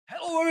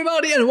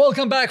everybody, and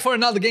welcome back for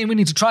another game we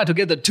need to try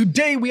together.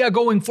 Today we are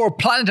going for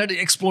Planetary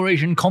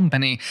Exploration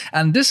Company,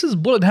 and this is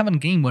bullet heaven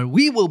game where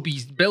we will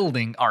be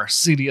building our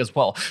city as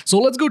well. So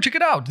let's go check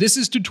it out. This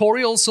is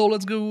tutorial, so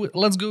let's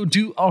go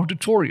do our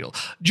tutorial.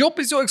 Job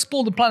is to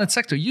explore the planet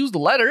sector. Use the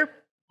ladder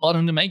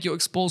button to make your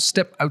explore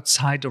step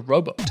outside the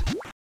robot.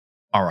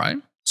 All right.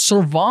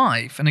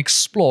 Survive and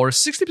explore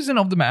 60%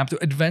 of the map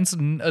to advance to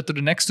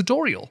the next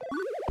tutorial.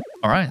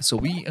 All right, so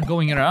we are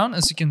going around.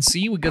 As you can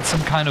see, we got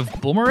some kind of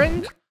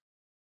boomerang.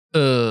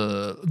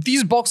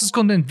 These boxes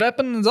contain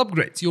weapons and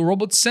upgrades. Your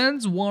robot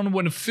sends one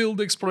when filled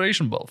the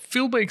exploration ball.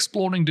 Fill by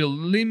exploring the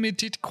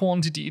limited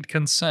quantity it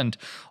can send.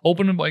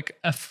 Open it by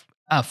F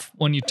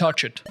when you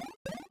touch it.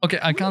 Okay,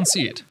 I can't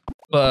see it,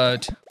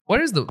 but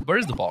where is the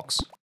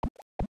box?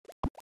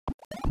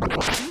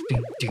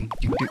 Ding, ding,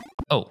 ding, ding.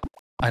 Oh,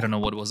 I don't know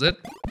what was it.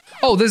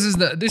 Oh, this is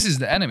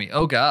the enemy.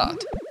 Oh god,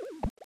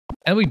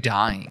 and we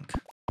dying.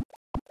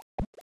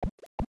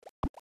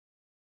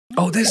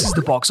 Oh, this is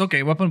the box.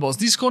 Okay, weapon box.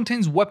 This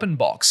contains weapon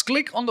box.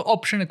 Click on the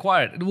option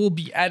acquired. It will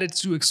be added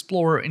to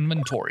Explorer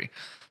inventory.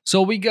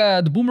 So we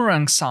got the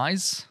boomerang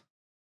size.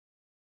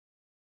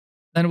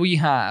 Then we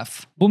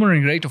have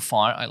boomerang rate of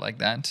fire. I like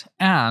that.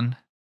 And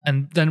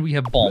then we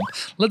have bomb.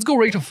 Let's go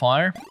rate of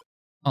fire.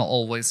 I'll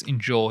always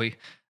enjoy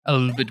a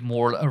little bit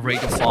more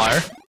rate of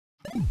fire.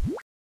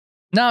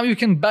 Now you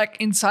can back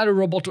inside a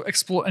robot to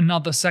explore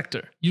another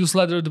sector. Use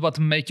ladder button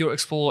to make your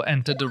explorer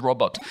enter the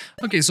robot.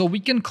 Okay, so we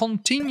can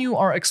continue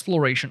our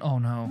exploration. Oh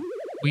no,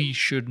 we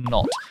should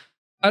not.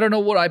 I don't know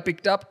what I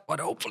picked up,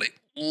 but hopefully...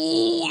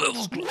 Oh, that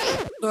was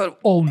close.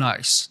 Oh,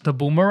 nice. The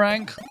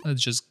boomerang.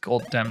 That's just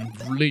goddamn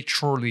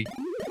literally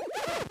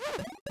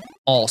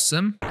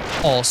awesome.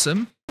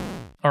 Awesome.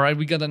 All right,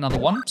 we got another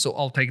one, so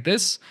I'll take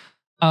this.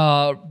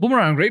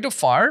 Boomerang rate of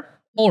fire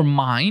or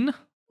mine.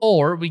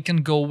 Or we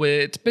can go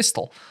with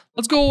pistol.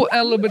 Let's go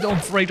a little bit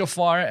of rate of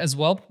fire as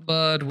well,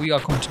 but we are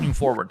continuing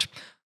forward.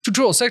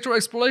 Tutorial, sector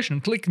exploration.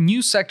 Click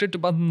new sector to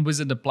button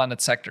visit the planet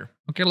sector.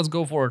 Okay, let's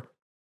go for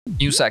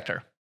new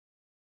sector.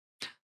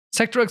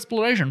 Sector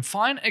exploration.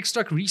 Find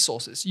extract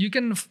resources. You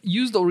can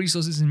use those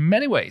resources in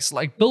many ways,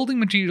 like building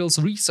materials,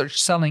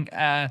 research, selling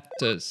at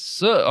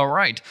all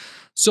right.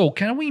 So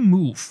can we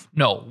move?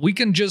 No, we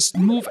can just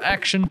move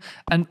action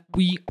and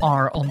we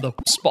are on the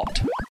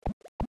spot.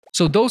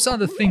 So those are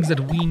the things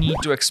that we need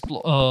to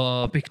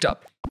explore, pick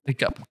up.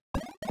 Okay,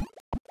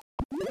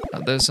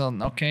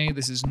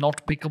 this is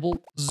not pickable.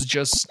 This is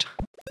just...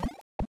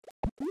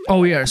 Oh,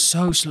 we are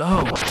so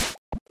slow.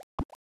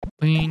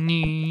 We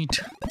need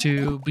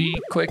to be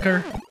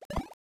quicker.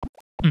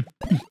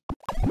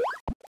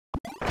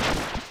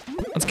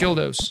 Let's kill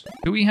those.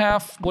 Do we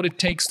have what it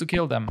takes to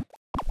kill them?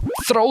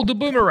 Throw the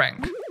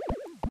boomerang.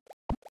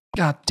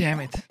 God damn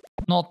it.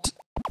 Not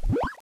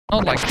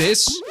like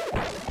this.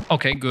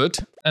 Okay, good.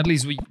 At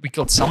least we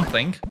killed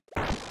something.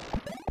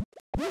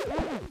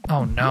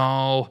 Oh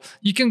no.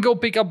 You can go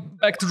pick up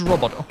back to the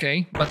robot,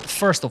 okay. But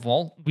first of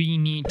all, we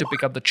need to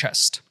pick up the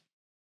chest.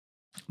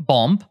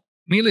 Bomb,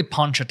 melee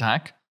punch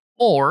attack,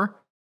 or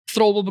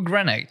throwable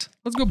grenade.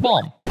 Let's go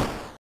bomb.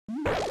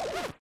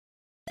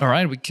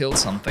 Alright, we killed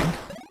something.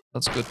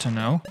 That's good to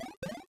know.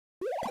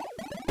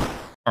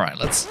 Alright,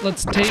 let's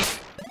take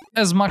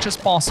as much as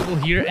possible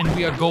here, and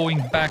we are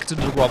going back to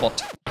the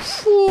robot.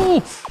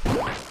 Whew.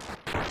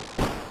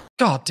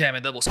 God damn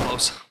it, that was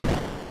close.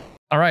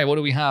 Alright, what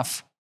do we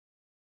have?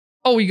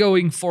 Oh, we're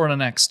going for the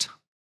next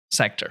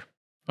sector.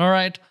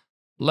 Alright,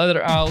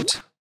 ladder out,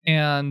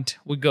 and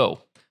we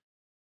go.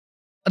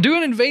 Do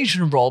an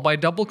invasion roll by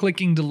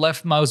double-clicking the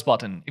left mouse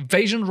button.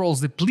 Invasion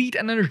rolls deplete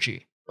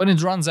energy. When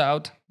it runs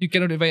out, you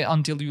cannot evade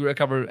until you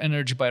recover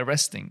energy by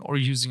resting or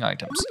using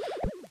items.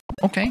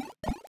 Okay,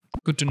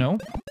 good to know.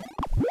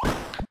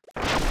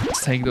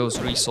 Let's take those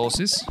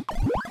resources.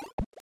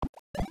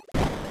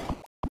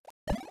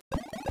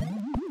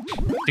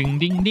 Ding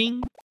ding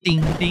ding,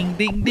 ding ding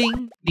ding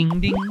ding,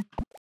 ding ding.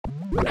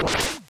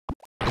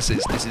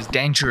 This is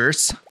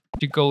dangerous.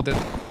 You go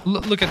there.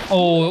 Look at.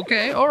 Oh,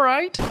 okay, all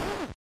right.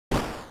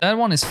 That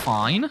one is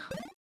fine.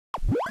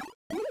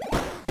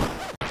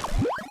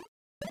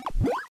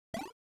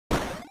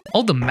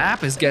 Oh, the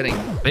map is getting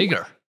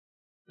bigger.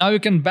 Now you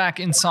can back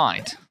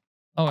inside.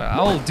 Oh,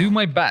 I'll do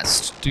my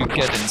best to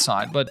get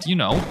inside, but you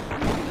know.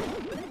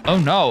 Oh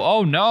no!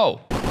 Oh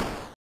no!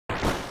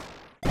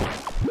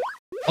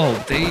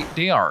 Oh,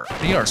 they are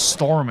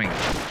storming.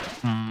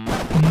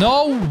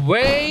 No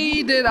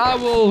way that I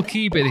will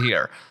keep it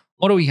here.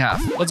 What do we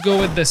have? Let's go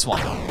with this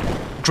one.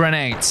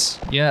 Grenades.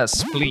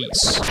 Yes,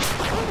 please.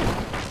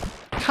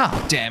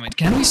 God damn it!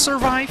 Can we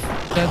survive?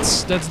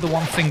 That's the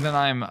one thing that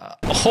I'm.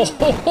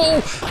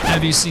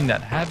 Have you seen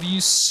that? Have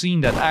you seen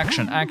that?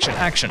 Action! Action!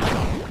 Action!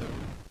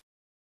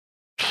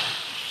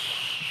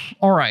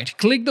 All right.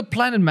 Click the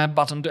planet map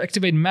button to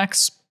activate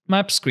max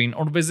map screen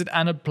or visit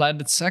other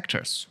planet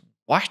sectors.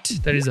 What?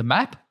 There is a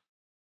map?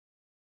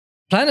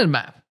 Planet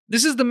map.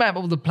 This is the map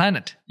of the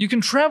planet. You can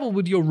travel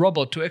with your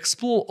robot to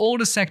explore all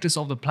the sectors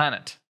of the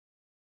planet.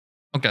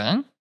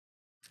 Okay.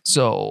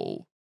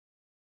 So,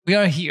 we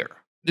are here.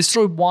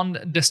 Destroy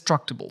 1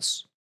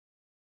 destructibles.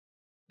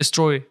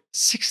 Destroy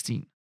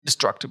 16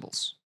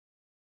 destructibles.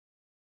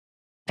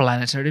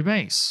 Planetary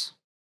base.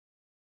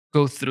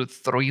 Go through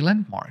 3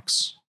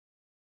 landmarks.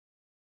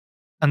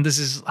 And this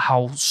is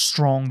how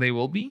strong they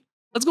will be.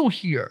 Let's go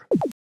here.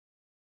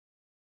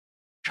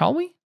 Shall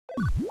we?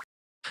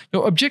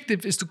 Your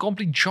objective is to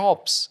complete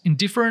jobs in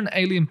different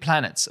alien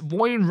planets,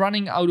 avoid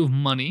running out of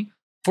money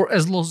for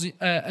as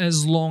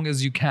long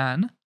as you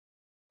can.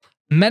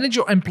 Manage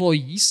your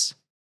employees,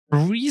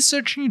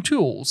 research new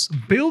tools,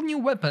 build new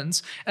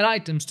weapons and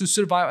items to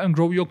survive and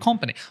grow your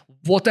company.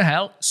 What the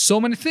hell? So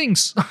many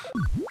things.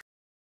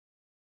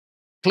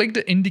 Click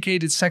the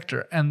indicated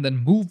sector and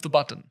then move the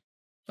button.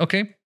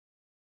 Okay?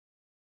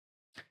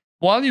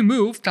 While you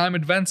move, time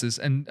advances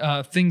and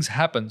things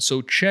happen,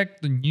 so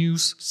check the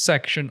news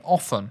section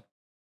often.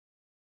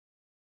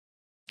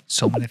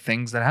 So many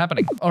things that are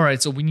happening. All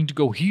right, so we need to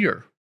go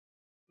here.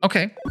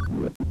 Okay,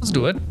 let's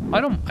do it. I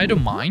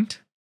don't mind.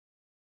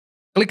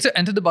 Click to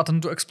enter the button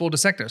to explore the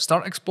sector.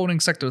 Start exploring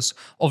sectors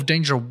of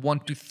danger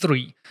 1 to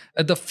 3.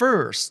 At the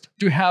first,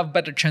 to have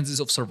better chances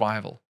of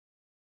survival.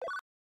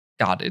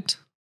 Got it.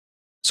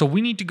 So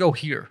we need to go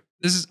here.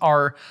 This is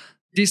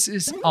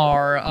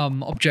our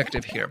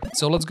objective here.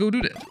 So let's go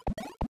do that.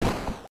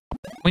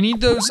 We need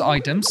those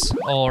items,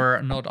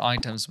 or not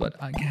items, but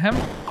I can.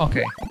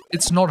 Okay,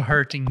 it's not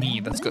hurting me.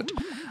 That's good.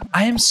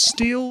 I am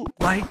still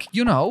like,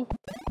 you know,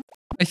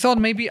 I thought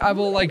maybe I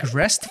will like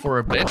rest for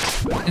a bit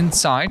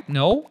inside.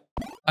 No,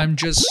 I'm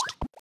just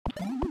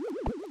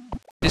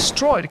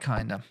destroyed,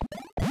 kinda.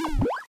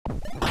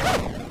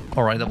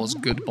 All right, that was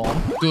good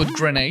bomb. Good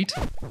grenade.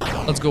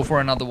 Let's go for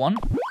another one.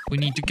 We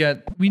need to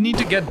get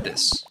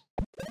this.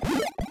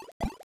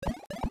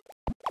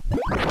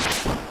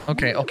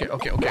 Okay.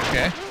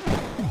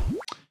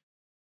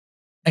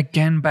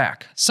 Again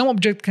back. Some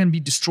object can be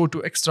destroyed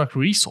to extract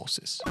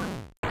resources.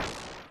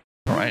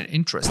 All right,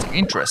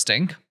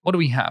 interesting. What do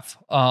we have?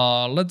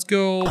 Let's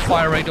go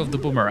fire rate of the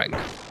boomerang.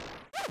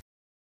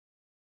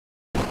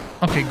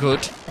 Okay,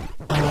 good.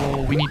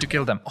 Oh, we need to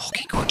kill them.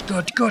 Okay,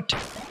 good.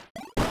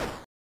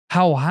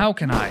 How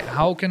can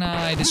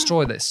I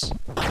destroy this?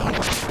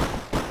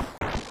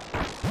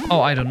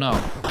 Oh, I don't know.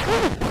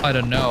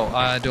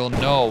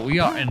 We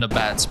are in a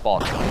bad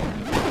spot.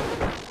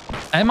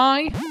 Am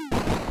I?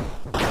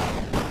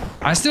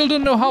 I still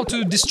don't know how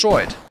to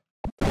destroy it.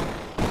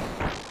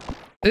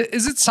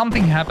 Is it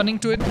something happening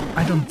to it?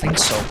 I don't think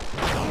so.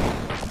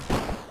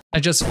 I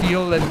just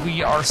feel that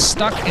we are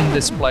stuck in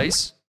this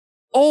place.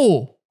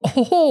 Oh,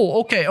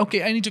 okay.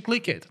 I need to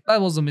click it.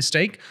 That was a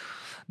mistake.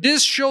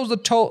 This shows the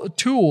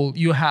tool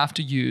you have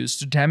to use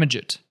to damage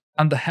it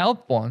and the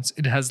health points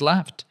it has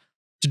left.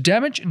 To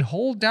damage it,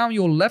 hold down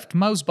your left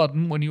mouse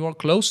button when you are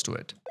close to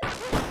it.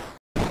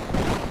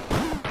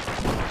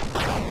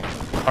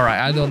 Alright,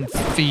 I don't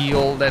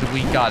feel that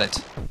we got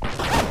it.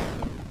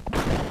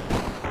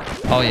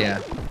 Oh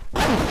yeah.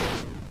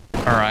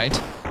 Alright.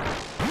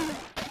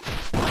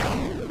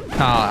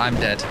 Ah, I'm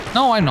dead.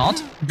 No, I'm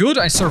not. Good,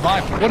 I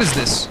survived. What is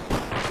this?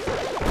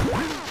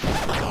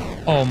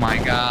 Oh my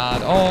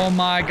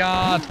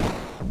god.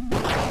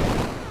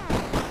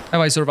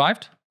 Have I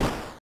survived?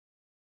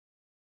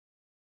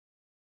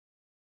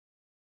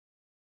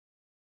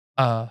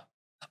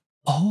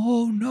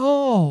 Oh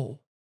no.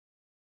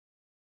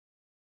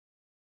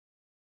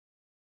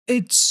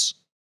 It's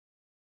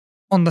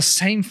on the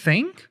same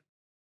thing?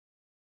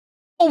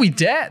 Oh, we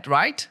dead,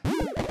 right?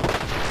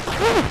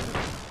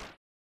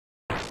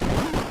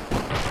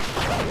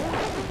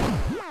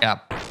 Yeah.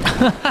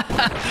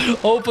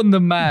 Open the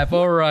map,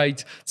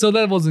 alright. So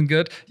that wasn't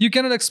good. You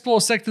cannot explore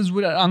sectors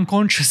with an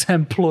unconscious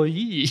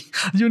employee.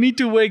 You need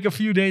to wait a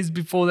few days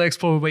before the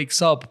explorer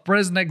wakes up.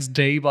 Press next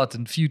day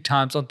button a few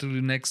times until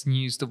the next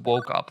news to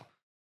woke up.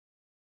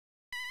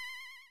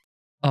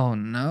 Oh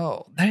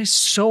no, there's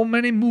so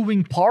many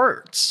moving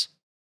parts.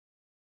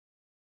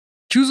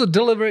 Choose a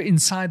delivery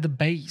inside the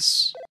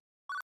base.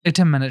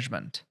 Item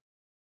management.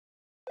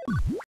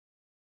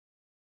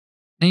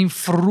 Name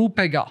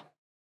Frupega.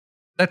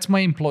 That's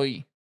my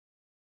employee.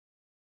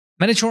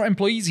 Manage your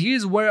employees.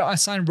 Here's where I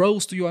assign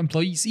roles to your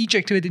employees. Each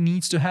activity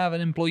needs to have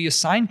an employee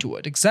assigned to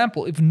it.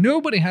 Example, if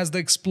nobody has the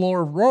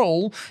explorer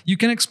role, you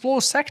can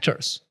explore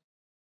sectors.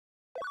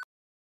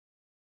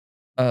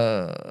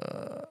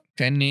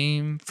 Okay,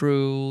 name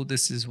through,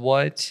 this is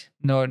what?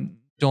 No,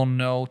 don't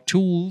know.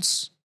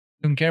 Tools.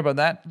 Don't care about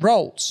that.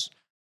 Roles.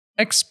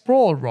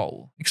 Explore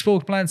role.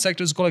 Explore planet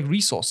sectors, collect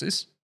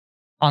resources.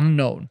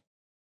 Unknown.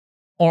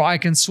 Or I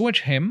can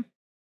switch him.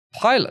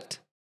 Pilot.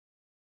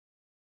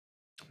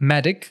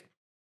 Medic.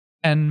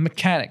 And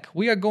mechanic.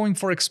 We are going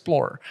for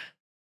explorer.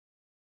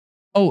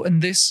 Oh,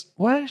 and this,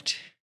 what?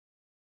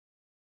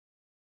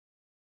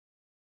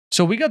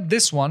 So we got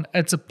this one.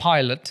 It's a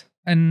pilot.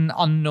 An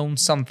unknown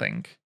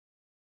something.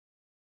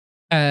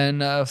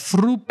 And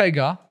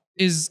Frupega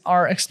is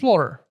our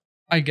explorer,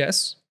 I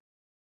guess.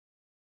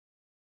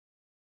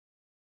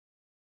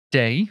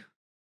 Day.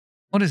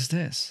 What is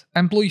this?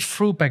 Employee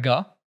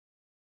Frupega.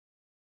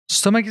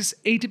 Stomach is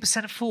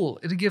 80% full.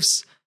 It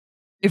gives,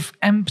 if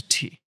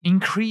empty,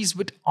 increase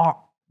with R.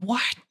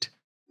 What?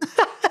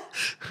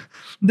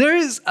 there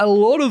is a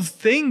lot of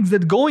things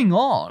that going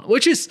on,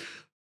 which is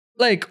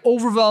like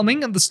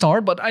overwhelming at the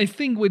start, but I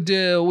think with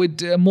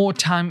more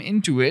time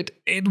into it,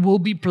 it will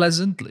be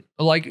pleasant,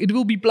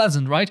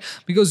 right?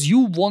 Because you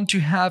want to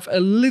have a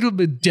little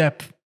bit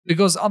depth,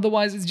 because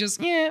otherwise it's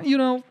just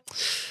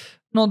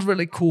not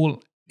really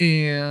cool.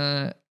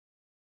 Choose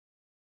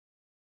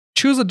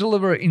a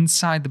delivery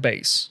inside the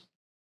base.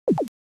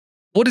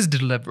 What is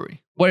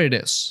delivery? Where it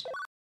is?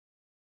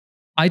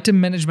 Item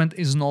management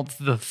is not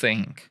the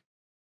thing.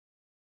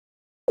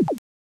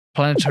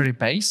 Planetary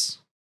base?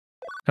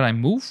 Can I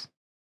move?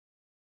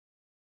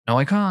 No,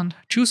 I can't.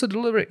 Choose a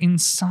delivery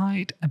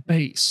inside a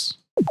base.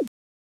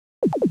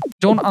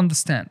 Don't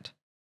understand.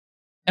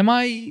 Am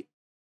I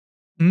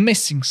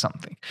missing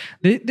something?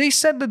 They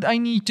said that I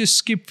need to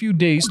skip few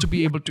days to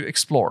be able to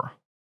explore.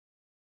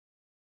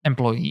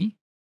 Employee.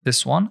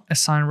 This one.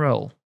 Assign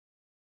role.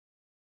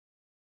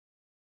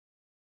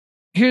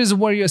 Here's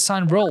where you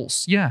assign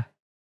roles. Yeah.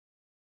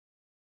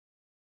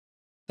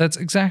 That's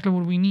exactly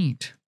what we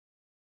need.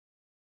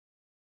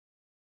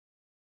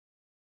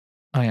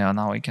 Oh yeah,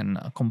 now I can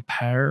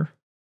compare.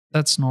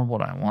 That's not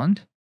what I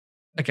want.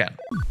 Again.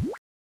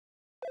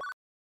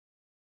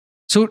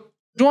 So,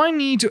 do I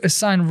need to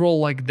assign role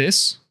like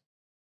this?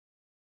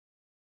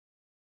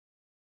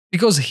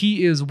 Because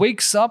he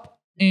wakes up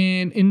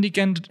and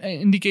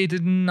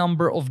indicated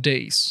number of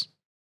days.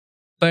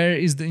 Where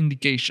is the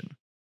indication?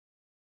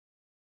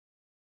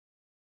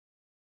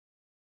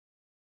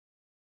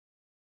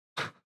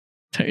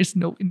 There is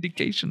no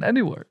indication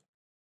anywhere.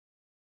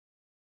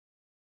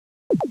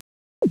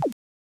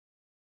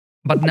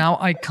 But now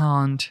I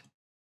can't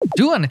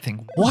do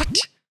anything.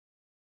 What?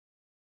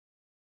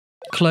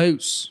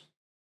 Close.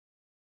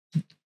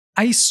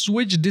 I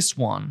switched this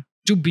one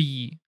to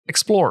be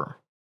Explorer.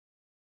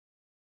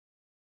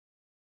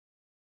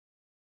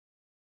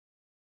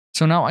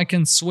 So now I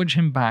can switch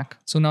him back.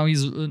 So now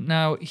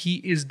he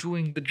is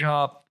doing the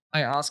job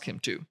I asked him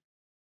to.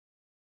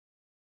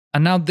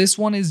 And now this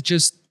one is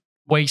just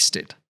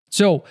wasted.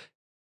 So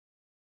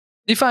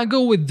if I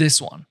go with this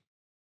one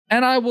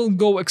and I will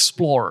go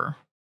Explorer,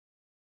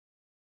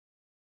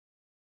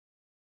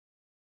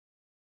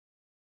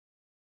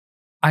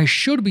 I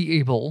should be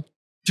able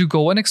to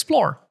go and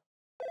explore.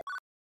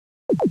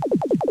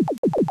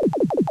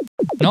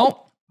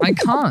 No, I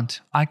can't.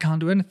 I can't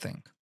do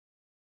anything.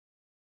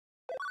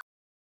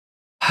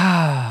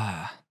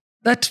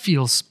 That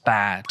feels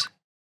bad.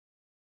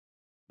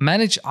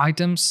 Manage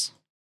items.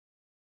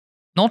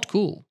 Not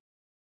cool.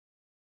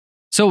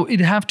 So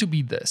it'd have to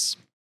be this.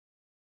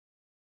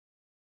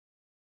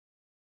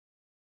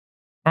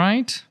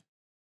 Right?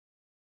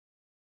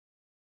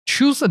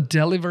 Choose a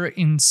delivery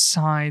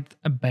inside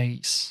a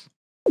base.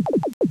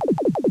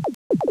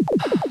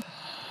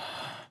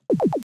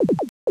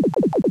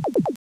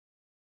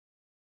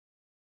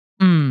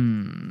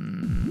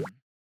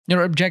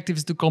 Your objective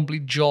is to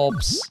complete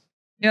jobs.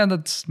 Yeah,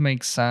 that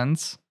makes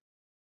sense.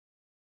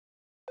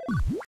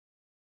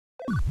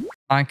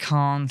 I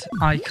can't.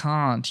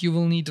 You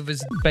will need to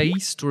visit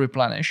base to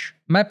replenish.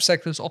 Map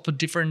sectors offer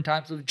different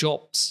types of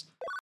jobs.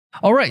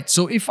 Alright,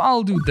 so if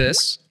I'll do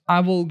this, I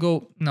will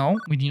go... No,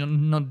 we do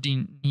not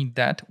need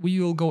that. We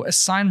will go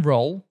assign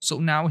role. So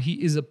now he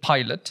is a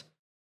pilot.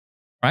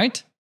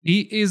 Right?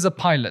 He is a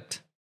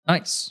pilot.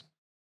 Nice.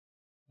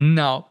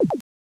 Now,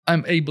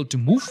 I'm able to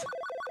move.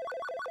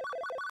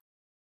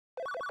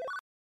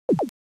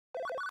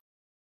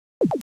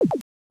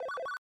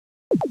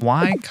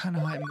 Why can't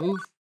I move?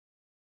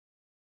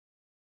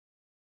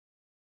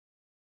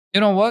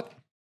 You know what?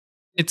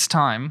 It's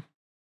time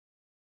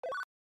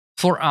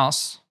for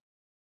us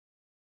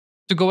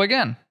to go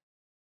again.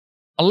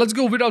 Let's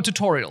go without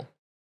tutorial.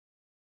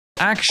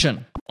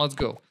 Action. Let's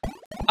go.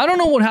 I don't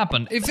know what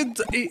happened.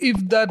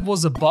 If that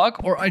was a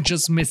bug or I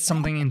just missed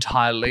something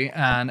entirely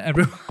and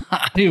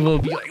everybody will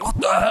be like,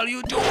 what the hell are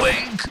you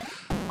doing?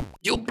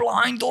 You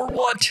blind or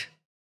what?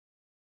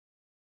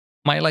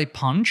 Melee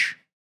punch.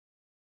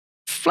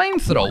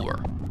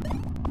 Flamethrower.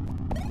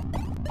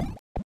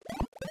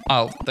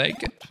 I'll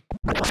take it.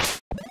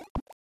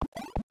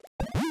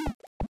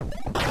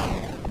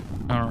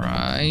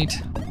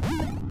 Alright.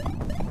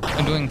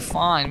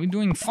 We're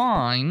doing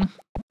fine.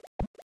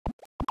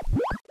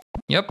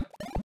 Yep.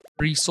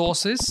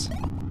 Resources.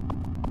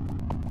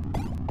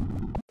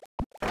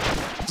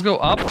 Let's go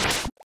up.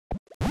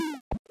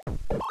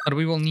 But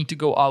we will need to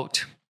go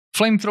out.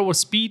 Flamethrower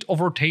speed of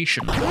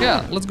rotation.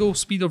 Yeah, let's go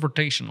speed of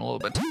rotation a little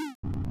bit.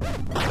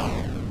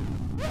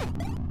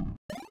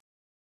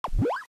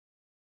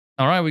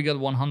 Alright, we got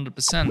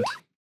 100%.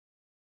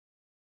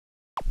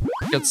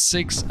 Got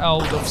 6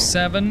 out of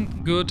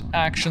 7 good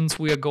actions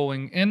we are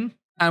going in.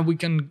 And we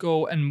can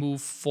go and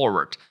move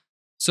forward.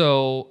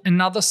 So,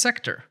 another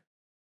sector.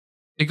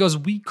 Because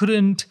we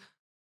couldn't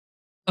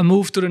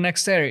move to the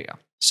next area.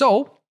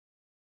 So,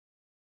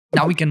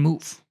 now we can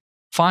move.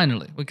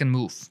 Finally, we can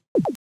move.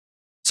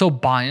 So,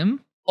 biome,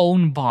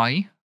 own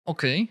by,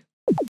 okay.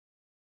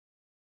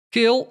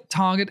 Kill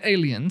target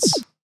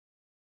aliens.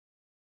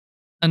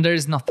 And there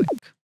is nothing.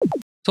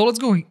 So let's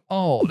go.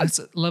 Oh, that's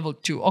level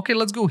 2. Okay,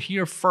 let's go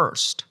here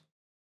first.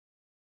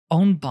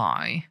 Owned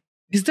by.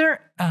 Is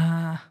there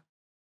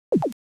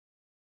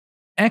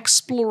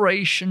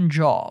exploration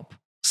job?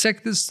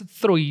 Sectors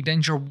 3,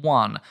 danger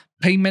 1,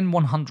 payment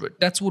 100.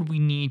 That's what we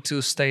need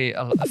to stay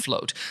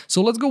afloat.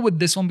 So let's go with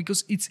this one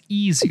because it's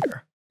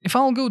easier. If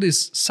I'll go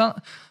this,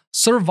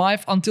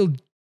 survive until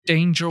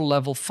danger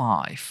level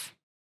 5.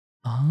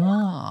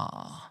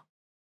 Ah.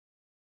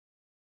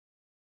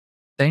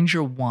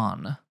 Danger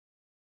 1.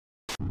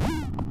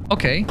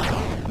 Okay.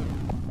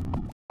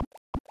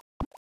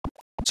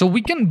 So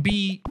we can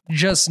be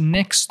just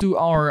next to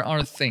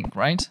our thing,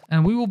 right?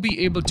 And we will be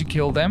able to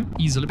kill them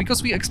easily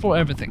because we explore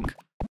everything.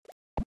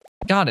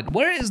 Got it.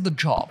 Where is the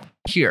job?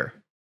 Here.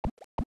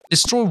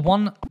 Destroy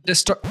one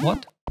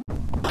what?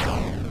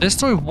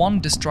 Destroy one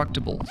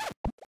destructible.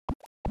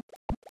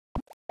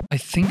 I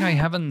think I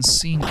haven't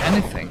seen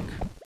anything.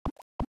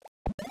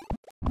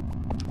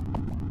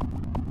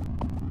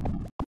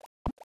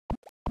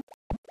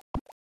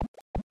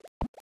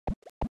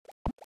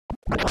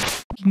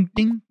 Ding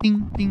ding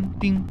ding ding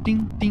ding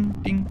ding ding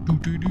ding do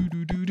do do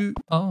do do do.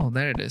 Oh,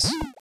 there it is.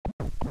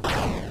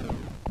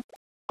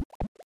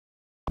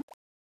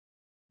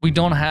 We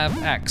don't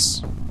have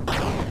X.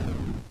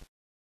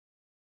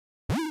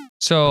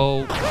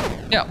 So,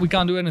 yeah, we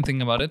can't do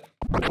anything about it.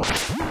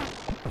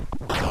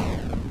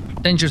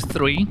 Danger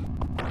 3.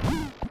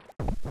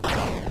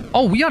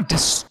 Oh, we are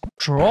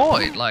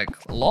destroyed, like,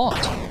 a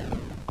lot.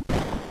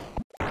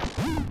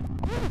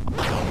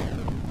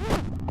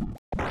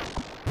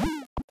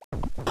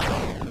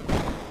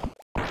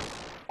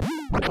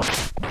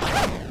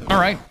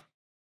 Alright.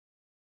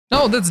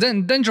 No, that's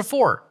danger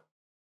 4.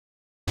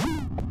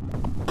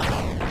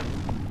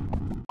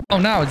 Oh,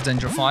 now it's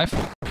danger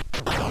 5.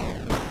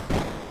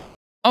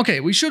 Okay,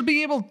 we should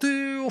be able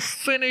to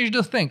finish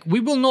the thing. We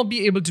will not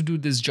be able to do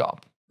this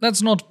job.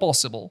 That's not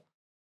possible.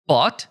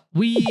 But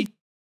we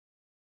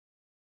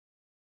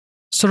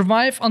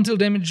survive until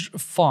damage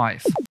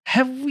 5.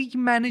 Have we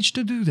managed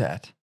to do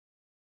that?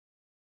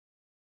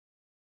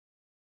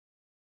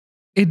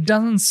 It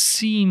doesn't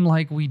seem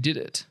like we did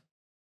it.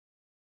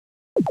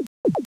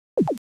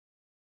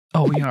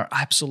 Oh, we are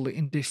absolutely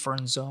in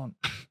different zone.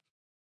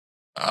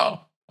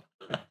 Oh.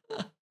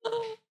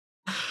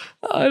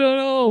 I don't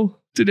know.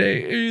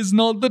 Today is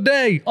not the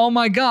day. Oh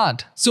my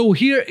god. So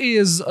here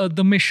is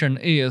the mission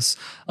is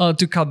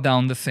to cut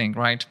down the thing,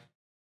 right?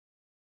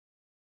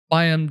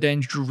 Biome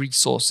danger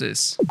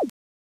resources.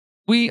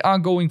 We are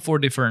going for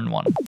a different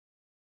one.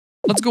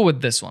 Let's go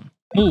with this one.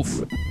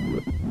 Move.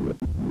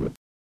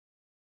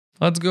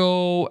 Let's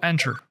go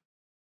enter.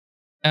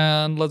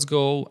 And let's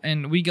go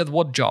and we get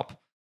what job?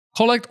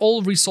 Collect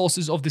all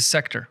resources of this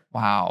sector.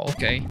 Wow,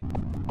 okay.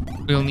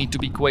 We'll need to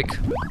be quick.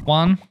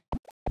 1.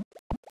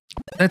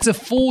 That's a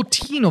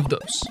 14 of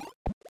those.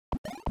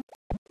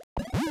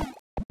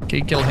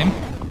 Okay, kill him.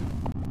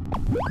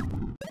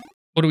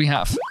 What do we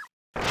have?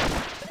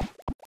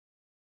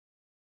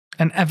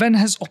 An event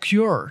has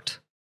occurred.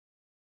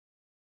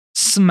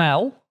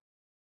 Smell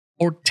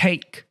or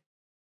take.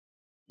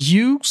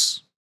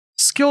 Use.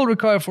 Skill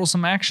required for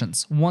some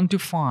actions. 1 to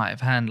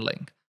 5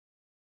 handling.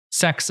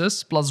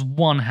 Success plus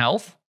 1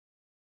 health.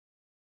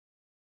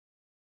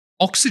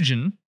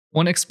 Oxygen.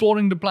 When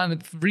exploring the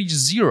planet reach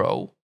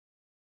 0,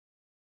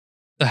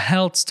 the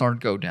health start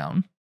go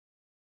down.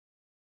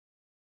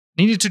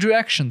 Needed to do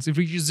actions. If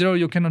reaches 0,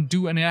 you cannot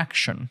do any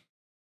action.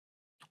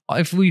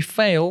 If we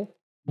fail,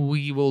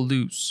 we will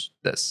lose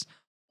this.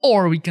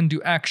 Or we can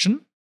do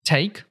action,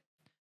 take.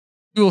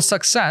 We will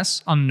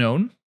success,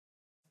 unknown.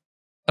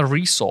 A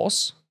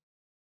resource.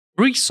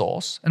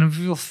 And if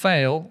we will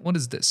fail, what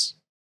is this?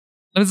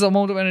 That is the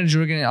amount of energy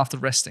regained after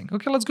resting.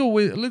 Okay, let's go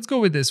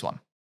with this one.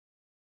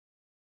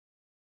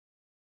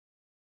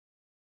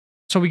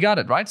 So we got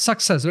it, right?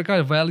 Success,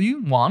 required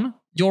value, 1.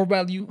 Your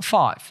value,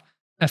 5.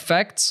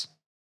 Effects,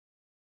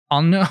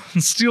 unknown,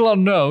 still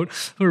unknown.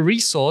 A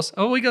resource,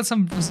 oh, we got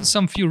some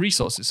few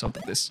resources out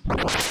of this.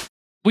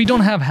 We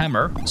don't have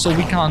hammer, so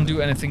we can't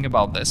do anything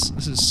about this.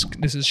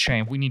 This is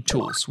shame. We need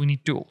tools.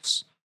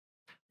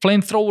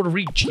 Flamethrower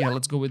reach. Yeah,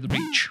 let's go with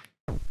reach.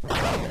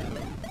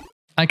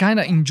 I kind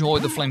of enjoy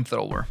the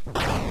flamethrower.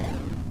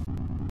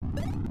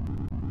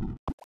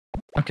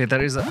 Okay,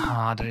 there is a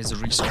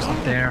resource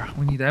up there.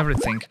 We need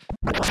everything.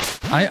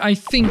 I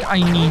think I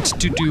need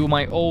to do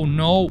my... Oh,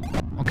 no.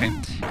 Okay.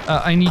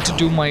 I need to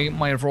do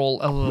my roll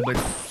a little bit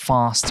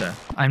faster.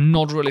 I'm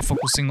not really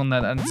focusing on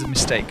that, and it's a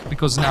mistake.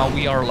 Because now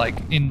we are,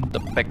 like, in the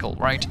pickle,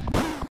 right?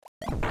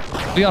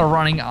 We are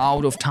running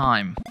out of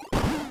time.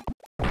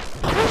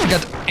 We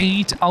got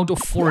 8 out of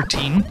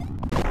 14.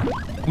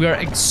 We are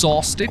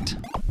exhausted.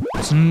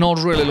 It's not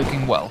really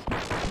looking well.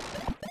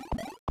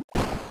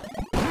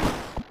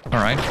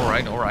 Alright.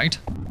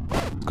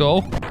 Let's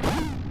go.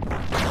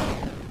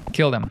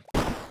 Kill them.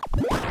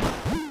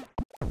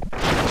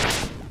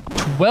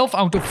 12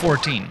 out of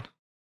 14.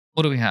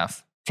 What do we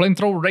have?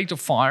 Flamethrower rate of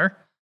fire.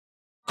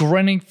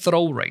 Grenade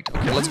throw rate.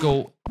 Okay, let's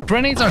go.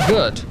 Grenades are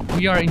good.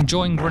 We are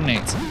enjoying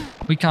grenades.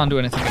 We can't do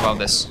anything about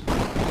this.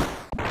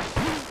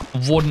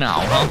 What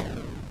now, huh?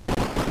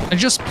 and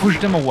just push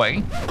them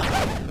away.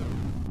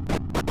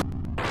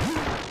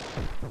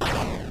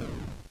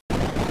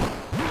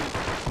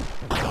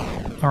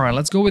 All right,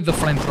 let's go with the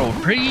flamethrower.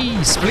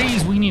 Please,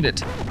 please, we need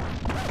it.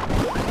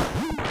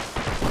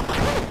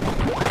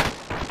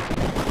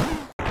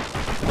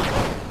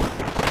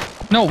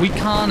 No, we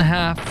can't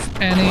have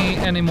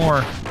any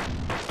more.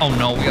 Oh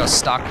no, we are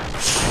stuck.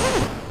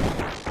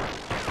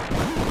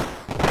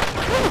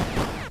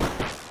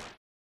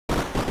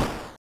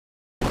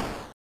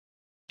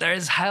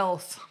 There's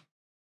health.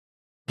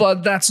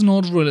 But that's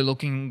not really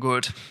looking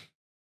good.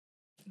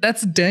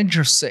 That's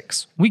danger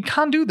 6. We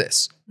can't do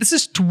this. This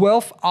is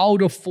 12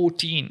 out of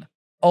 14.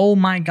 Oh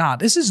my god,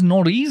 this is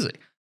not easy.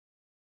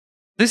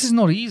 This is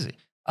not easy.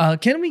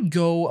 Can we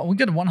go? We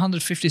got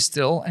 150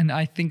 still, and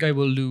I think I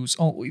will lose.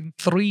 Oh, in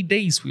 3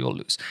 days we will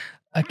lose.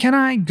 Can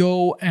I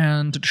go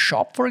and to the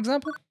shop, for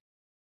example?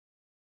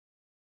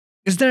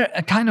 Is there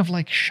a kind of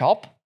like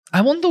shop?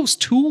 I want those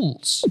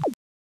tools.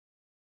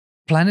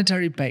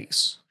 Planetary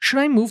base. Should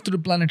I move to the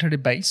planetary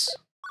base?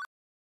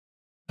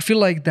 I feel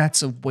like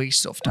that's a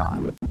waste of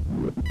time.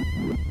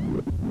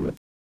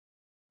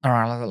 All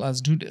right,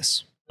 let's do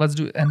this. Let's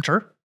do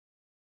enter.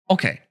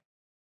 Okay.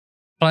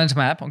 Planet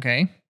map,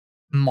 okay.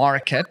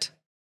 Market.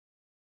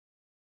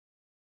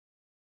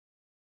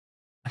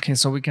 Okay,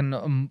 so we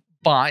can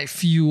buy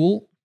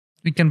fuel.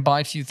 We can buy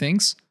a few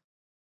things.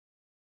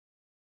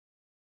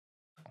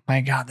 Oh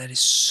my god, there is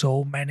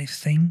so many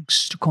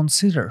things to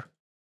consider.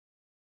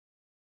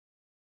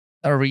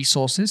 Our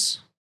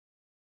resources.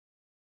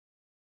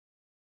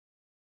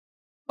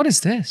 What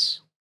is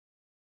this?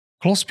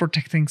 Clothes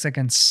protecting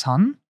against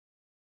sun?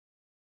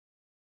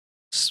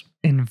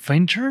 In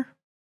winter?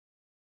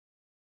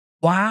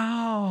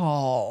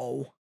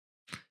 Wow.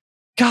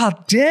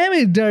 God damn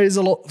it, there is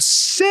a lot.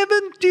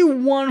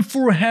 71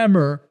 for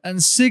hammer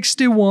and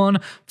 61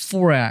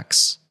 for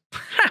axe.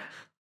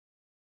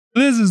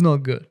 This is not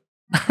good.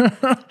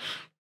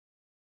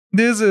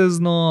 This is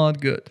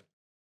not good.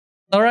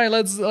 All right,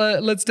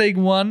 let's take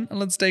one.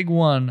 Let's take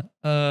one.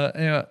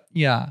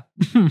 Yeah.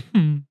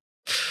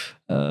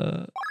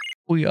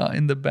 We are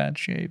in the bad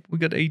shape. We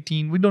got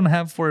 18. We don't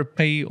have for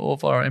pay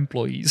of our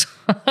employees.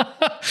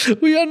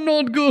 We are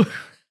not good.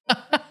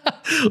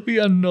 We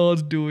are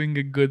not doing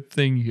a good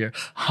thing here.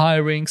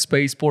 Hiring,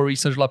 spaceport,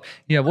 research lab.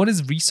 Yeah, what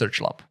is research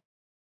lab?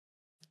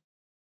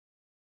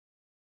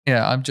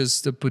 Yeah, I'm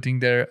just putting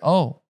there.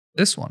 Oh,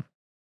 this one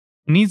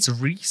needs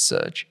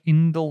research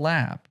in the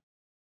lab.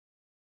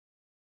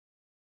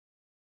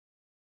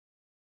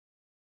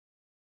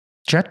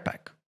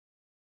 Jetpack.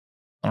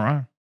 All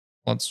right,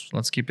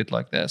 let's keep it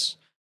like this.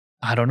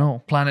 I don't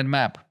know. Planet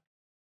map.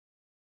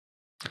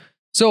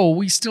 So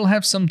we still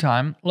have some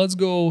time. Let's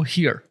go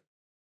here.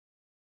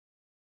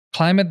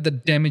 Climate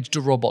that damaged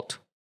the robot.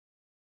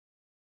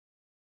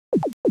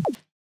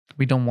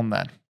 We don't want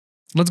that.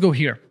 Let's go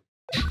here.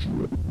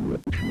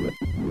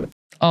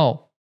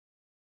 Oh.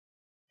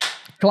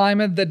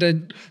 Climate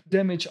that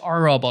damaged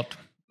our robot.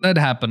 That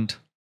happened.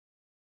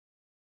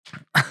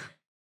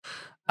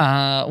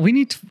 We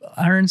need to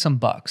earn some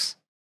bucks.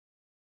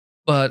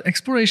 But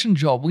exploration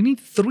job, we need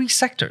 3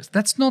 sectors.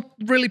 That's not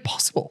really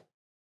possible.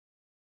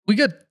 We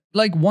got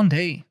like 1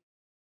 day.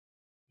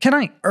 Can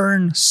I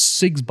earn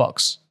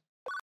 $6?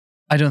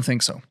 I don't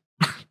think so.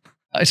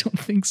 I don't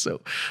think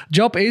so.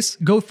 Job is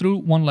go through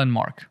 1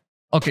 landmark.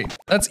 Okay,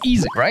 that's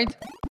easy, right?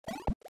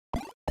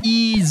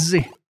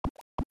 Easy.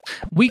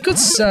 We could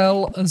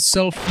sell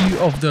few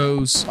of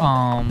those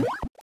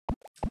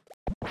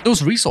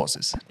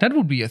resources. That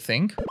would be a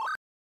thing.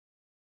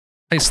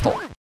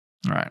 Pistol.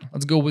 All right,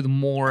 let's go with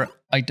more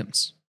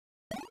items.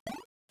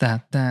 Yeah,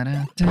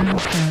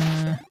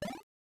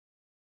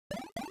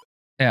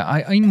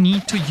 I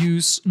need to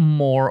use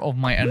more of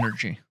my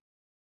energy.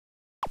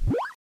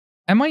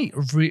 Am I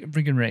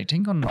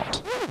regenerating or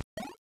not?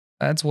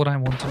 That's what I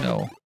want to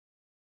know.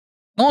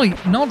 No,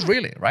 not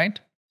really, right?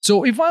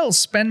 So if I'll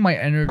spend my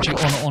energy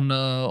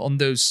on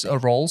those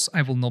rolls,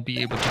 I will not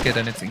be able to get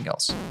anything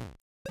else.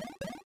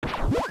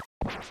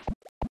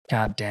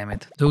 God damn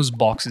it. Those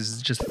boxes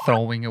is just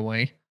throwing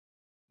away.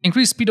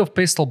 Increase speed of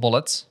pistol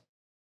bullets.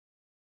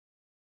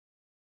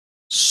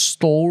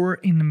 Store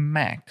in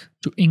Mac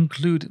to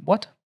include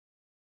what?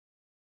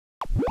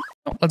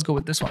 Oh, let's go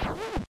with this one.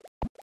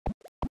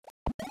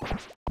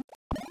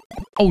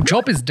 Oh,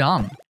 job is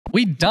done.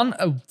 We done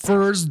a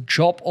first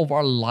job of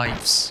our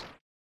lives.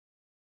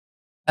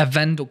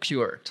 Event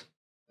occurred.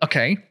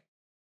 Okay.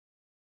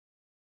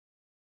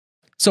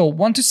 So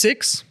 1 to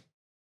 6.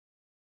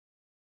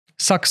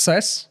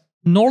 Success.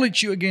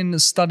 Knowledge you again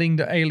studying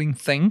the alien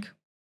thing.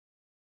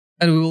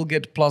 And we will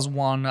get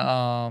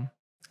 +1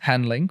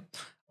 handling.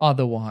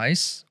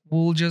 Otherwise,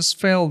 we'll just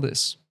fail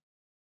this.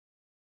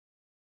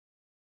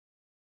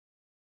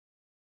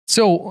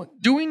 So,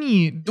 do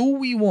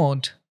we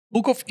want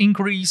Book of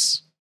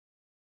Increase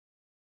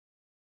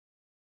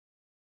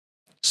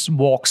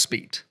walk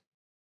speed?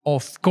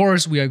 Of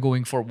course, we are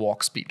going for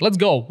walk speed. Let's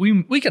go.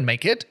 We can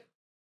make it.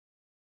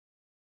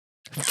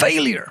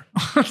 Failure.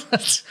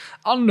 That's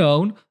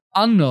unknown,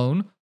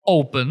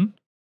 open,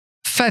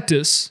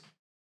 fetus.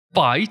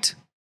 bite,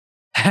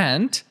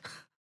 hand,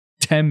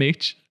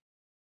 damage,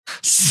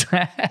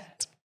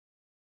 sad.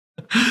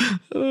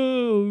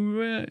 Oh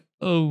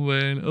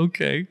man,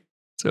 okay.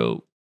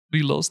 So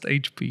we lost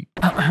HP.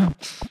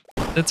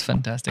 That's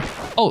fantastic.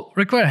 Oh,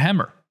 require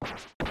hammer.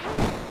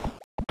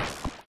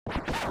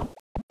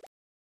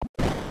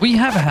 We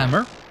have a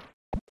hammer,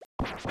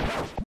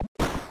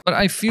 but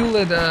I feel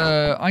that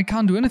I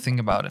can't do anything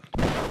about it.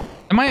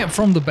 Am I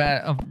from the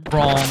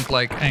wrong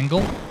like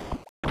angle?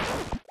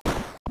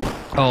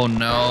 Oh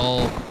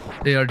no,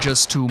 there are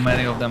just too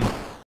many of them.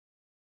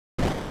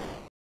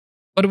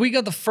 But we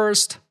got the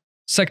first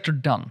sector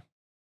done.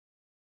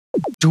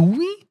 Do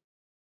we?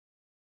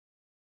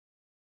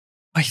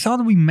 I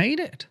thought we made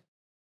it.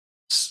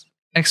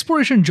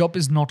 Exploration job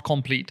is not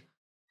complete.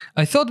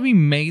 I thought we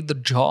made the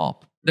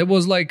job. There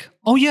was like,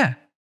 oh yeah,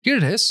 here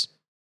it is.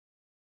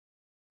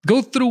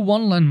 Go through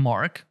one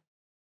landmark,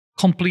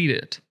 complete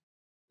it.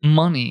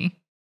 Money,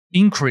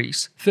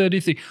 increase,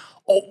 33.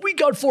 Oh, we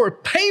got for a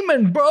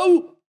payment,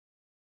 bro.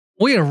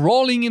 We are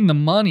rolling in the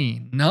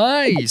money.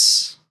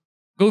 Nice.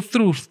 Go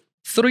through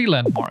 3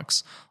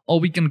 landmarks.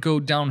 Or we can go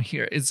down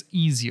here. It's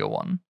easier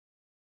one.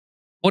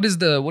 What is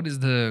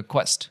the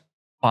quest?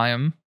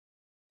 Biome?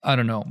 I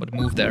don't know, but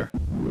move there.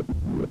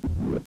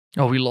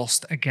 Oh, we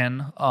lost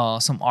again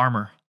some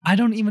armor. I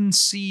don't even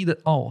see the...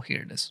 Oh,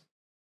 here it is.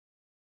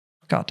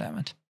 God damn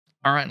it.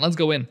 All right, let's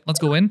go in. Let's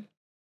go in.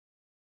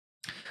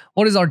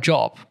 What is our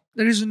job?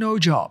 There is no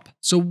job.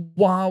 So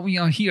while we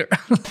are here...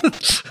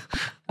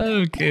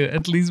 Okay,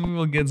 at least we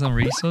will get some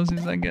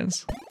resources, I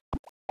guess.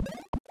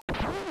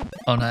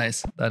 Oh,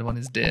 nice. That one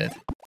is dead.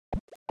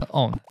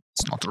 Oh,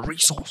 it's not a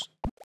resource.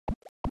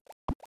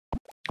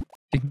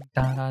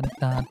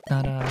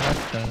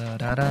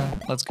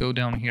 Let's go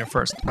down here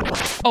first.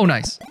 Oh,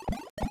 nice.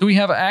 Do we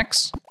have an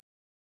axe?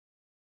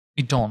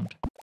 We don't.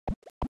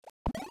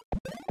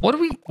 What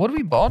do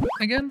we bought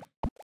again?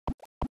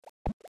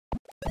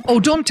 Oh,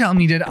 don't tell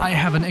me that I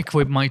haven't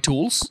equipped my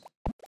tools.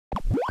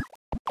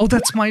 Oh,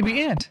 that's might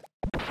be it.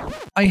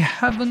 I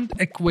haven't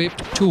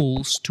equipped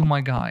tools to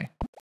my guy.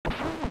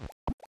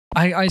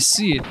 I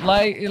see it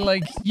like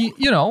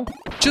you know,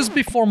 just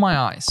before my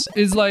eyes.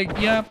 It's like,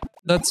 yeah,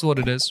 that's what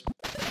it is.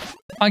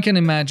 I can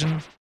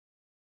imagine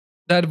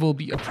that will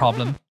be a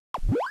problem.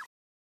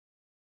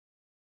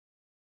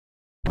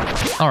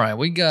 All right,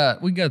 we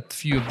got a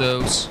few of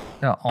those.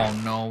 Oh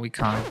no, we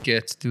can't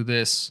get to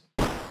this.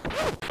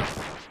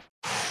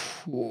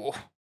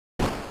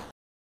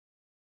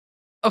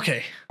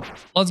 Okay,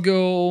 let's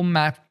go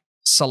map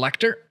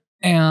selector,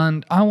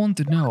 and I want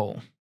to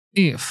know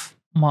if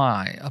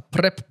my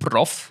prep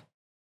prof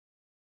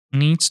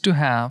needs to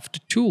have the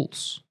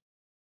tools,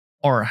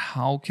 or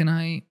how can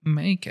I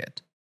make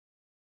it?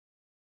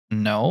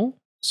 No,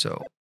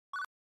 so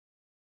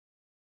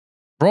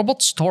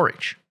robot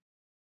storage.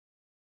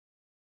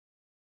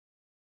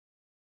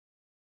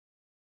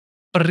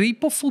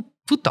 Repo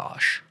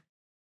footage.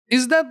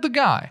 Is that the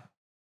guy?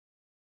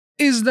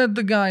 Is that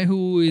the guy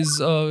who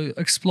is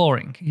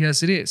exploring?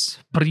 Yes, it is.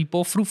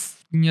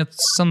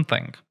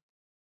 Something.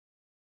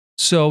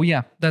 So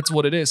yeah, that's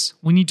what it is.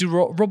 We need to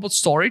robot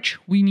storage.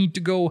 We need to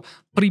go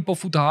prepo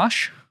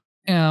footage,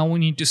 and we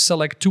need to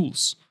select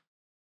tools.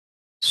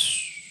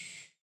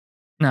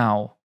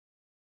 Now,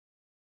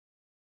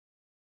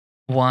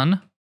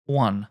 1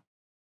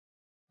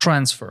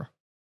 transfer.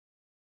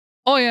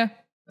 Oh yeah,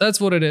 that's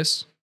what it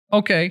is.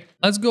 Okay,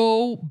 let's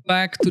go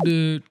back to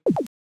the...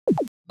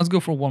 Let's go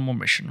for one more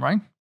mission, right?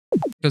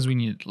 Because we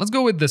need it. Let's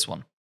go with this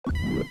one.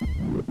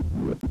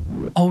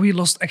 Oh, we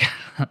lost again.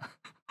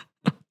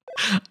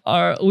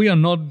 We are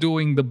not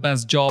doing the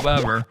best job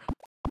ever.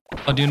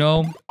 But you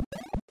know,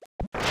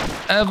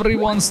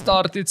 everyone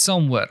started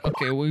somewhere.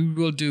 Okay, we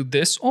will do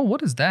this. Oh,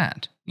 what is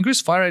that?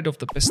 Increase fire rate of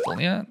the pistol.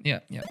 Yeah,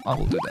 I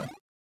will do that.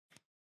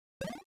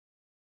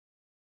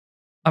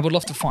 I would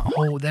love to find...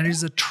 Oh, there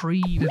is a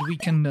tree that we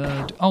can...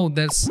 Oh,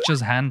 that's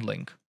just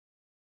handling.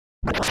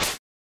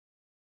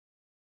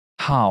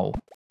 How?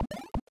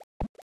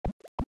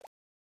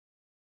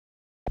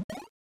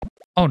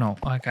 Oh no,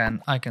 I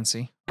can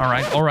see. All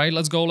right,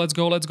 let's go.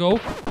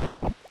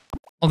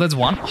 Oh, that's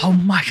one. Oh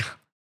my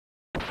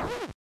god.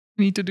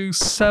 We need to do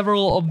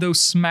several of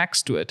those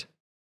smacks to it.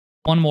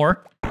 One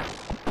more.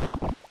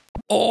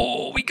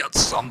 Oh, we got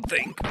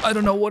something. I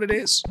don't know what it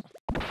is.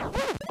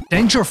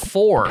 Danger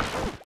 4.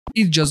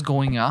 It's just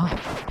going up.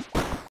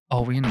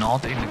 Oh, we're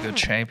not in a good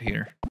shape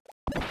here.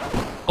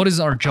 What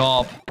is our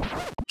job?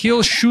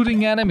 Kill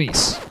shooting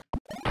enemies.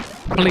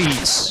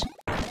 Please.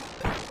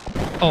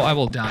 Oh, I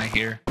will die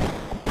here.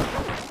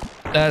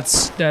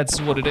 That's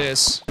what it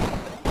is.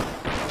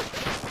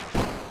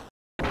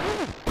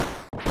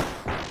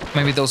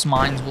 Maybe those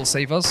mines will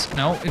save us.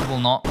 No, it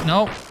will not.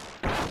 No.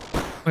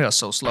 We are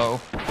so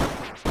slow.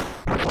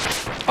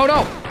 Oh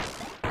no!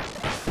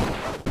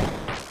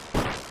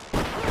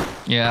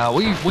 Yeah,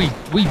 we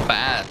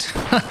bad.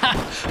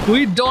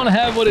 We don't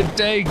have what it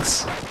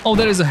takes. Oh,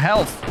 there is a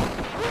health.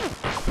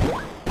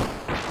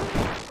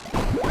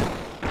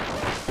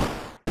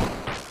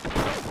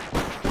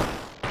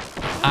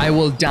 I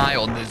will die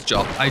on this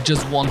job. I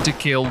just want to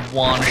kill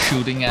one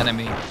shooting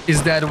enemy.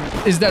 Is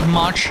that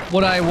much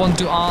what I want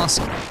to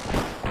ask?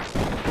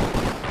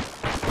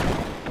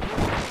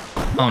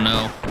 Oh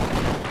no.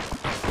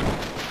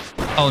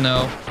 Oh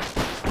no.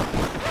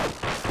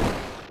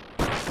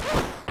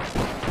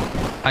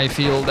 I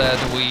feel that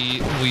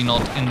we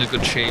not in the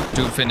good shape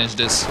to finish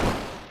this.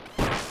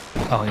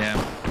 Oh yeah.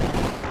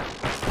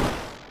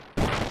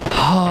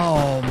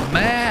 Oh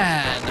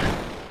man.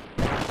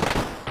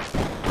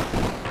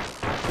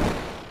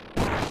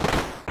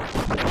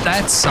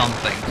 That's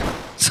something.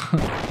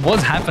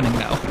 What's happening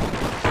now?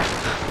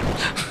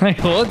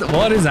 Like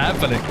what is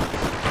happening?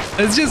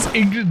 It's just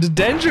the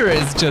danger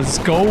is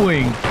just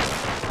going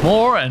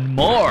more and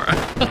more.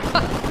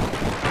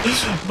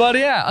 But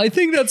yeah, I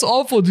think that's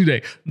all for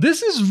today.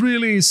 This is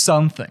really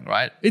something,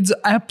 right? It's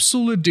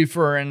absolutely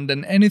different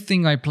than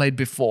anything I played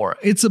before.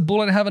 It's a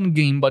bullet heaven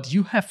game, but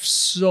you have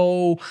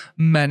so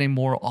many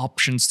more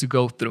options to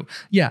go through.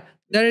 Yeah,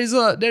 there is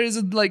a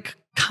like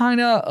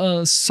kind of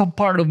a sub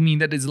part of me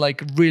that is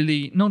like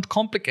really not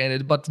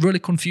complicated but really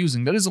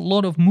confusing. There is a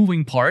lot of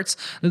moving parts.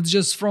 It's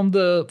just from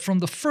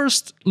the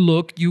first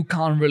look you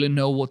can't really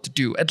know what to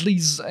do, at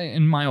least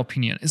in my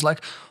opinion. It's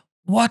like,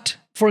 what?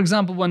 For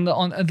example, when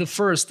at the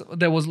first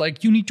there was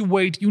like, you need to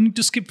wait, you need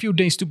to skip few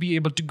days to be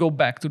able to go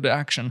back to the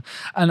action,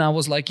 and I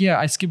was like, yeah,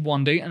 I skipped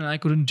one day and I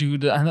couldn't do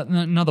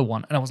another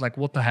one, and I was like,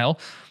 what the hell?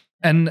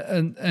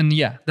 And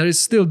yeah, there is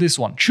still this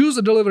one. Choose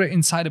a delivery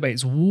inside a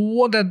base.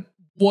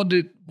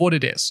 What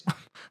it is.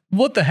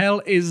 What the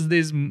hell is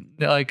this?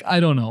 Like, I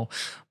don't know.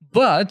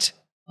 But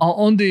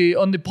on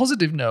the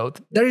positive note,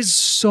 there is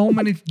so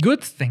many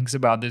good things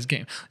about this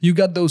game. You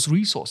got those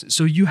resources,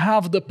 so you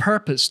have the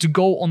purpose to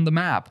go on the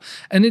map,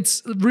 and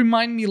it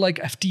remind me like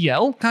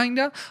FTL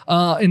kinda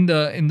in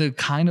the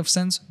kind of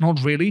sense,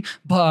 not really,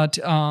 but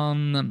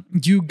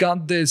you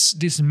got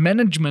this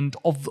management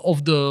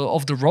of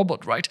the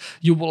robot, right?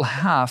 You will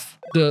have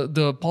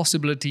the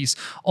possibilities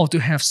of to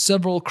have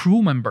several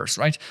crew members,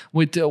 right,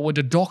 with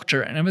the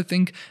doctor and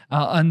everything,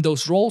 and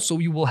those roles. So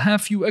you will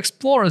have few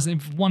explorers,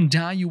 and if one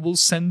die, you will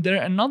send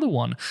there another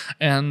one,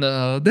 and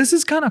this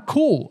is kind of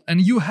cool. And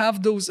you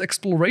have those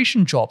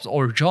exploration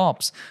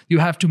jobs you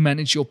have to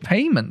manage your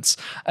payments,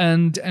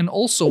 and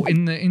also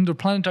in the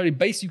planetary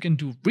base you can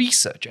do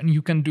research and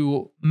you can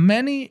do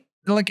many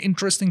like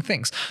interesting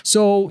things.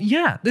 So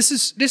yeah, this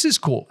is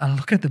cool. And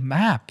look at the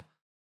map.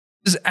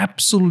 It's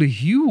absolutely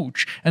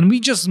huge, and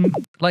we just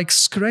like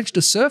scratched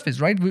the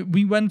surface, right?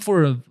 We went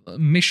for a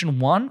mission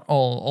 1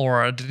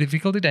 or the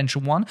difficulty danger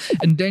 1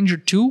 and danger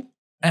 2,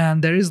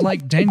 and there is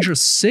like danger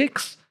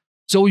 6.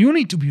 So you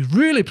need to be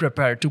really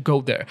prepared to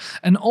go there.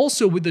 And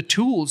also with the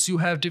tools, you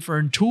have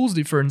different tools,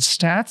 different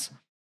stats.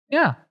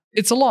 Yeah,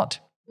 it's a lot,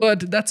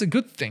 but that's a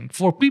good thing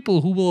for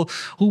people who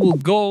will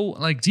go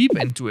like deep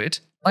into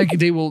it. Like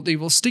they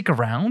will stick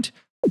around.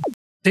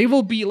 They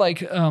will be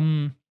like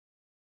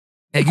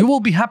you will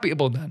be happy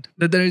about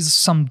that there is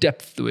some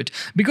depth to it,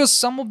 because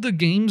some of the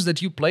games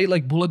that you play,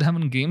 like bullet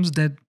heaven games,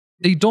 that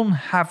they don't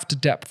have the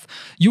depth.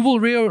 You will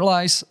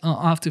realize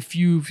after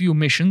few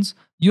missions,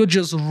 you're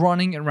just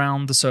running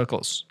around the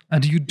circles,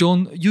 and you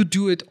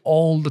do it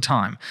all the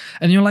time,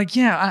 and you're like,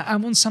 yeah, I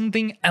want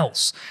something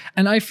else.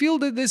 And I feel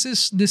that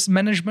this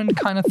management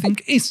kind of thing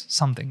is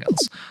something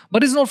else,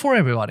 but it's not for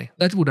everybody.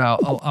 That would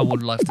I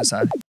would love to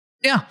say.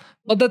 Yeah,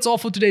 but that's all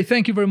for today.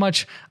 Thank you very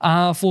much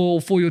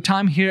for your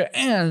time here.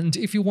 And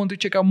if you want to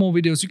check out more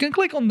videos, you can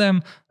click on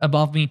them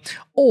above me,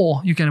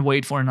 or you can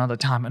wait for another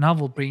time and I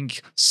will bring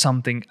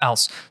something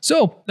else.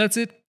 So that's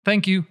it.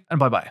 Thank you and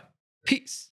bye-bye. Peace.